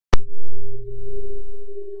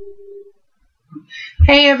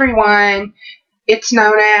Hey everyone, it's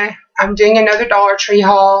Nona. I'm doing another Dollar Tree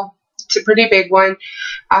haul. It's a pretty big one.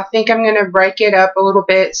 I think I'm going to break it up a little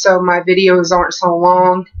bit so my videos aren't so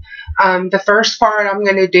long. The first part I'm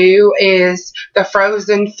going to do is the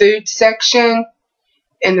frozen food section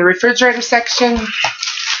and the refrigerator section.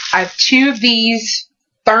 I have two of these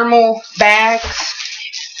thermal bags.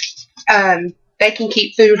 They can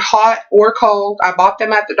keep food hot or cold. I bought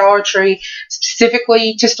them at the Dollar Tree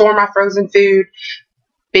specifically to store my frozen food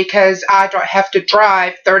because I have to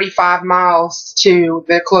drive 35 miles to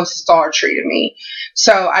the closest Dollar Tree to me.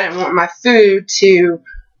 So I didn't want my food to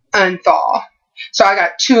unthaw. So I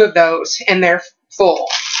got two of those and they're full.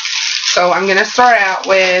 So I'm going to start out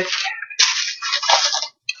with,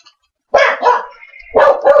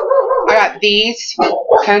 I got these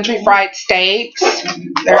country fried steaks.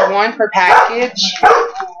 They're one per package.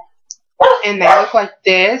 And they look like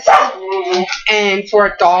this. And for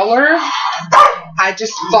 $1, I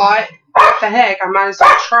just thought, what the heck, I might as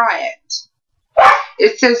well try it.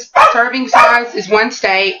 It says serving size is 1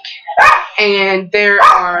 steak, and there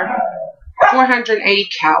are 480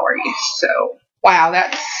 calories. So, wow,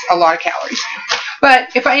 that's a lot of calories.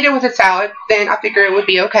 But if I eat it with a salad, then I figure it would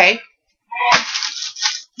be okay.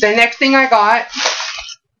 The next thing I got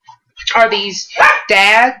are these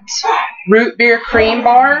Dad's root beer cream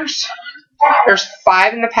bars. There's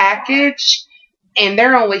 5 in the package, and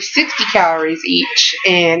they're only 60 calories each.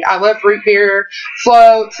 And I love root beer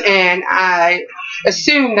floats, and I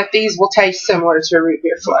assume that these will taste similar to a root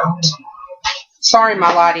beer float. Sorry,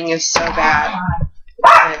 my lighting is so bad.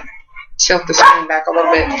 I tilt the screen back a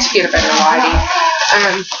little bit to get a better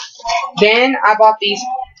lighting. Then I bought these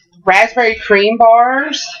raspberry cream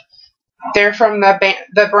bars. They're from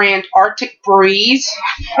the brand Arctic Breeze,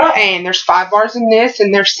 and there's 5 bars in this,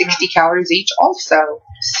 and they're 60 calories each also.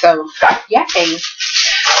 So, yay.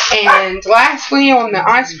 And lastly, on the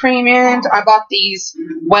ice cream end, I bought these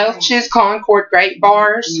Welch's Concord Grape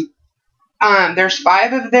Bars. There's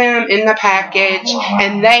 5 of them in the package,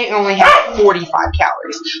 and they only have 45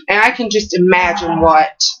 calories. And I can just imagine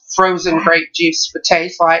what frozen grape juice would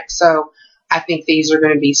taste like, so I think these are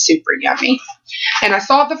going to be super yummy. And I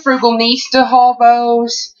saw the Frugalnista haul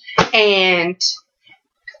those, and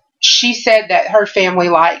she said that her family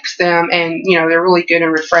likes them, and, you know, they're really good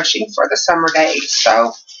and refreshing for the summer days.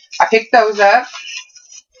 So I picked those up.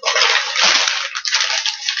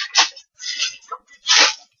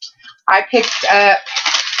 I picked up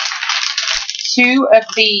 2 of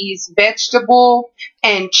these vegetable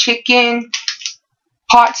and chicken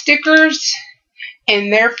pot stickers,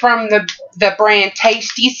 and they're from the brand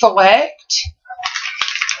Tasty Select.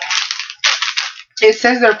 It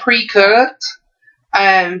says they're pre-cooked.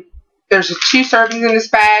 There's 2 servings in this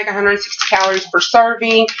bag, 160 calories per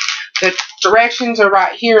serving. The directions are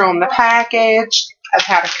right here on the package of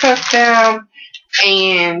how to cook them.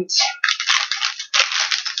 And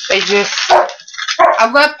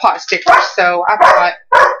I love pot stickers, so I thought,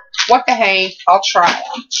 what the hey, I'll try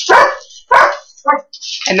them.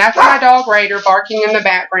 And that's my dog Raider barking in the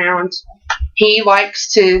background. He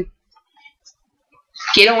likes to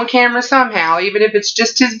get on camera somehow, even if it's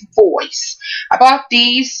just his voice. I bought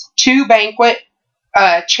these 2 Banquet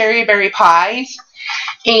cherry berry pies,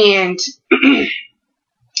 and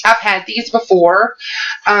I've had these before,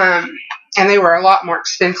 and they were a lot more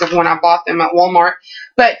expensive when I bought them at Walmart.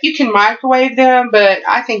 But you can microwave them, but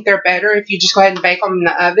I think they're better if you just go ahead and bake them in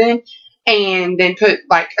the oven and then put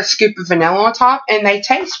like a scoop of vanilla on top, and they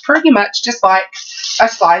taste pretty much just like a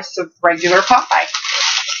slice of regular pie.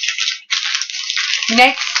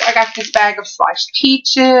 Next, I got this bag of sliced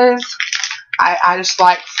peaches. I just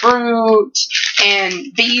like fruit,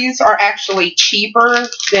 and these are actually cheaper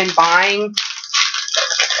than buying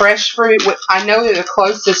fresh fruit. I know they're the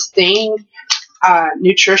closest thing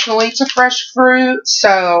nutritionally to fresh fruit,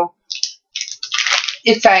 so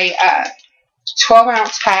it's a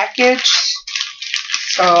 12-ounce package,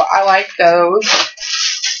 so I like those.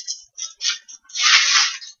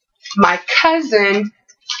 My cousin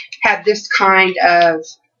had this kind of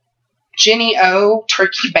Jenny O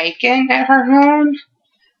turkey bacon at her home,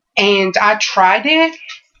 and I tried it,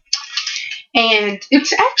 and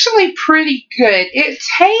it's actually pretty good.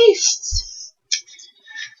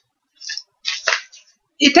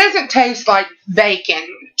 It doesn't taste like bacon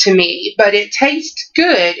to me, but it tastes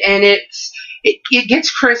good, and it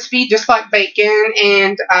gets crispy just like bacon,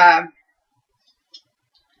 and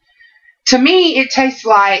to me it tastes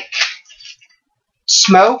like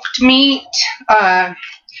smoked meat.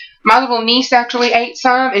 My little niece actually ate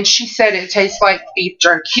some, and she said it tastes like beef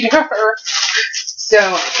jerky to her.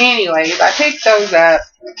 So, anyways, I picked those up.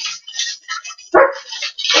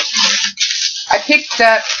 I picked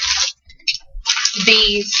up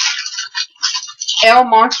these El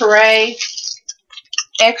Monterey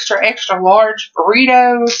extra large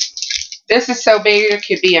burritos. This is so big it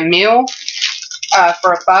could be a meal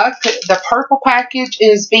for $1. The purple package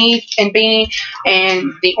is beef and bean,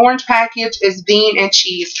 and the orange package is bean and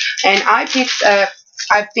cheese. And I picked up,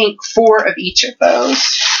 I think, 4 of each of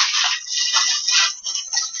those.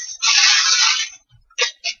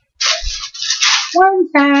 One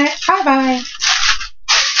side. Bye-bye.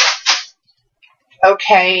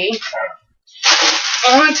 Okay.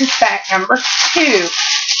 On to stack number 2.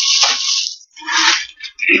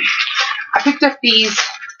 I picked up these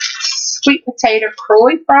sweet potato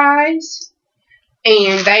curly fries,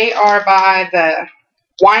 and they are by the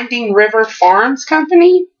Winding River Farms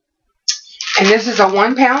Company, and this is a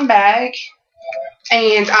 1-pound bag,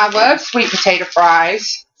 and I love sweet potato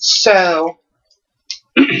fries, so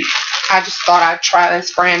I just thought I'd try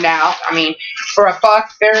this brand out. I mean, for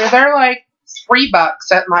 $1, they're like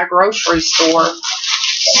 $3 at my grocery store,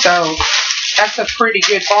 so that's a pretty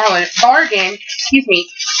good bargain, excuse me,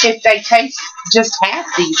 if they taste just half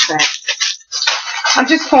decent. I'm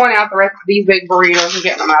just pulling out the rest of these big burritos and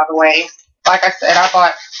getting them out of the way. Like I said, I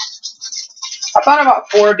thought I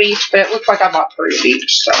bought 4 of each, but it looks like I bought 3 of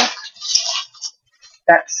each, so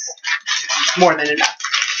that's more than enough.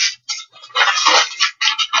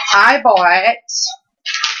 I bought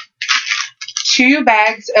 2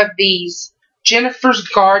 bags of these Jennifer's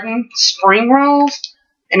Garden spring rolls.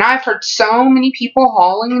 And I've heard so many people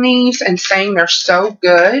hauling these and saying they're so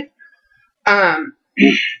good.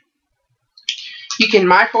 You can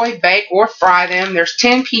microwave, bake, or fry them. There's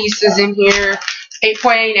 10 pieces in here,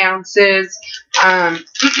 8.8 ounces.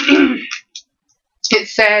 It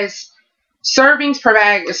says servings per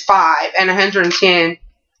bag is 5 and 110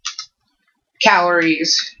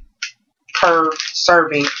 calories per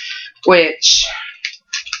serving, which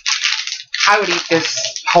I would eat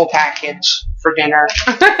this whole package for dinner.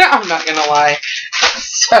 I'm not gonna lie.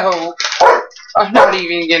 So I'm not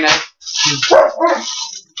even gonna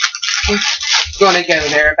go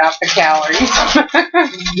there about the calories.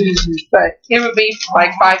 But it would be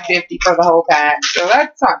like $5.50 for the whole pack, so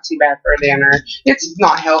that's not too bad for dinner. It's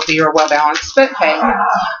not healthy or well balanced, but hey.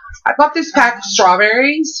 I bought this pack of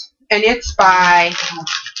strawberries, and it's by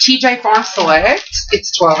TJ Farm Select.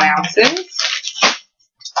 It's 12 ounces.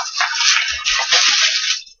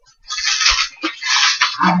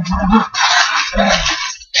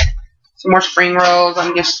 Some more spring rolls.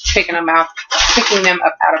 I'm just picking them up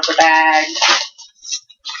out of the bag.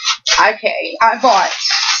 Okay, I bought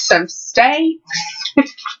some steaks.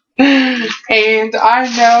 And I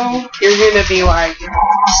know you're going to be like,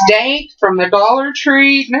 steak from the Dollar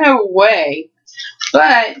Tree? No way.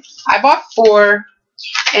 But I bought 4,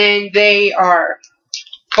 and they are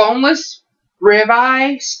boneless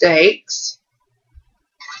ribeye steaks.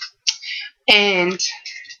 And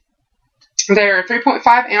they're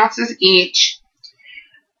 3.5 ounces each,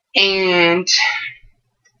 and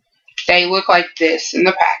they look like this in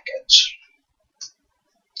the package.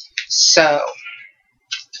 So,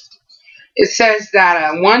 it says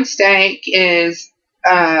that 1 steak is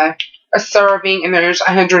a serving, and there's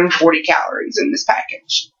 140 calories in this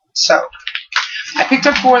package. So, I picked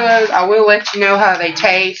up 4 of those. I will let you know how they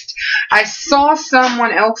taste. I saw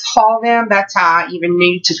someone else haul them. That's how I even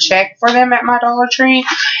knew to check for them at my Dollar Tree.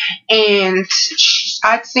 And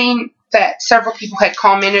I'd seen that several people had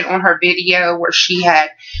commented on her video where she had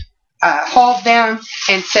hauled them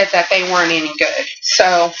and said that they weren't any good.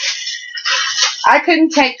 So I couldn't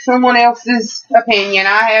take someone else's opinion.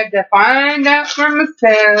 I had to find out for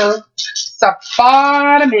myself. So I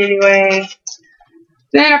bought them anyway.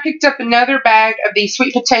 Then I picked up another bag of these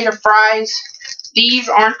sweet potato fries. These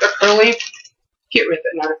aren't the curly. Get rid of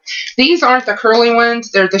it now. These aren't the curly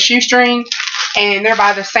ones. They're the shoestring, and they're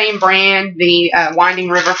by the same brand, the Winding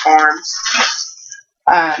River Farms.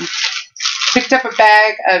 Picked up a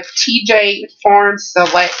bag of TJ Farms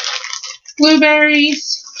Select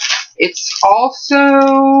blueberries. It's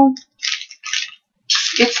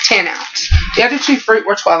 10 ounce. The other 2 fruit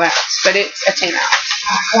were 12 ounce, but it's a 10 ounce.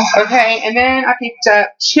 Okay, and then I picked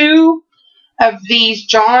up 2 of these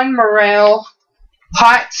John Morrell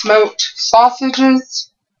hot smoked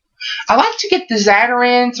sausages. I like to get the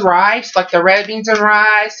Zatarain's rice, like the red beans and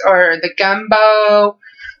rice, or the gumbo,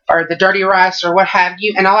 or the dirty rice, or what have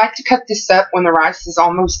you. And I like to cut this up when the rice is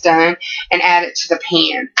almost done and add it to the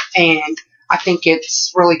pan. And I think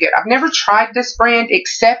it's really good. I've never tried this brand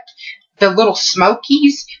except the Little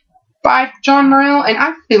Smokies by John Morrell, and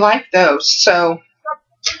I really like those. So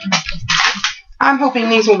I'm hoping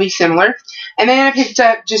these will be similar. And then I picked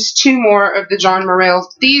up just 2 more of the John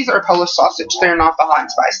Morrell's. These are Polish sausage. They're not the hot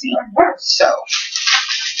and spicy. So,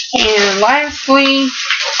 and lastly,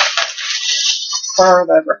 for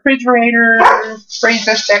the refrigerator,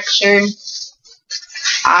 freezer section,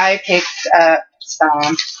 I picked up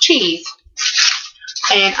some cheese.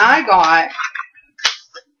 And I got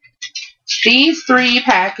these 3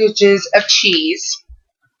 packages of cheese.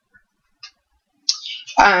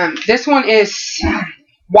 This one is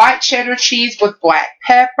white cheddar cheese with black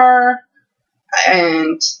pepper.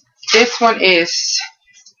 And this one is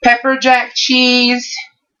pepper jack cheese.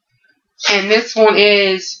 And this one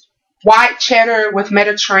is white cheddar with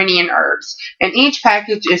Mediterranean herbs. And each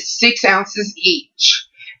package is 6 ounces each.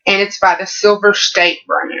 And it's by the Silver State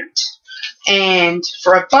brand. And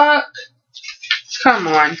for $1, come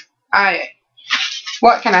on.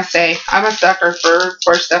 What can I say? I'm a sucker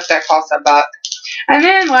for stuff that costs $1. And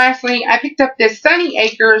then lastly, I picked up this Sunny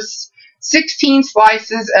Acres 16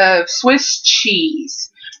 slices of Swiss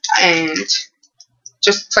cheese. And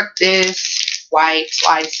just like this, white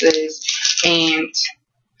slices. And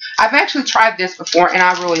I've actually tried this before and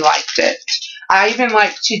I really liked it. I even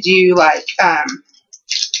like to do like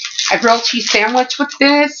a grilled cheese sandwich with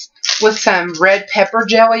this with some red pepper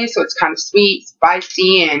jelly. So it's kind of sweet,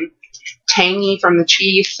 spicy, and tangy from the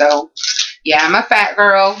cheese. So yeah, I'm a fat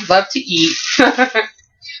girl. Love to eat. So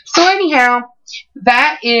anyhow,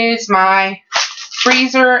 that is my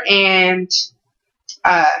freezer and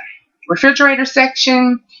refrigerator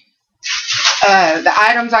section. The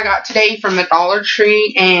items I got today from the Dollar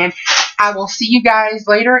Tree. And I will see you guys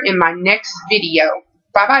later in my next video.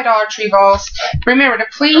 Bye-bye, Dollar Tree Hauls. Remember to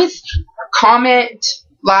please comment,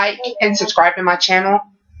 like, and subscribe to my channel.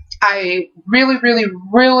 I really, really,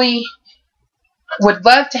 really would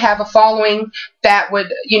love to have a following that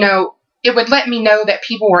would, you know, it would let me know that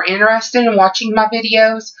people were interested in watching my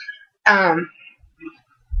videos. And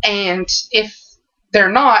if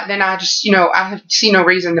they're not, then I just, you know, I see no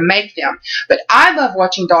reason to make them. But I love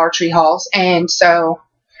watching Dollar Tree hauls, and so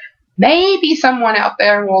maybe someone out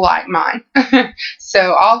there will like mine.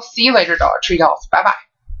 So I'll see you later, Dollar Tree hauls. Bye-bye.